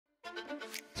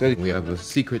So we have a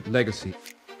secret legacy,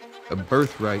 a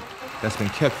birthright that's been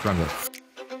kept from us.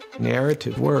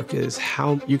 Narrative work is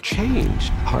how you change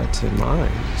hearts and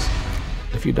minds.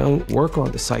 If you don't work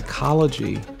on the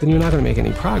psychology, then you're not going to make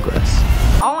any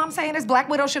progress. All I'm saying is Black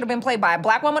Widow should have been played by a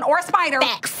black woman or a spider.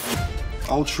 Facts.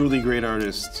 All truly great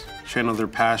artists channel their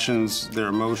passions, their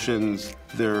emotions,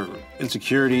 their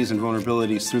insecurities and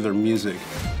vulnerabilities through their music.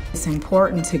 It's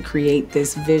important to create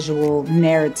this visual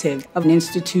narrative of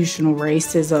institutional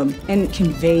racism and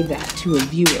convey that to a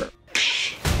viewer.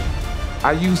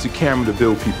 I use the camera to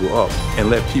build people up and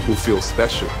let people feel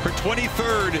special. Her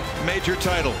 23rd major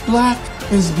title. Black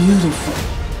is beautiful.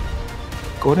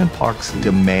 Gordon Parks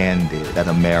demanded that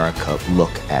America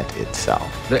look at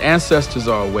itself. The ancestors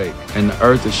are awake and the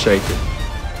earth is shaking.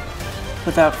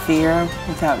 Without fear,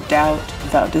 without doubt,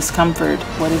 without discomfort,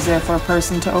 what is there for a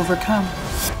person to overcome?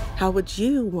 How would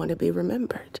you want to be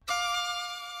remembered?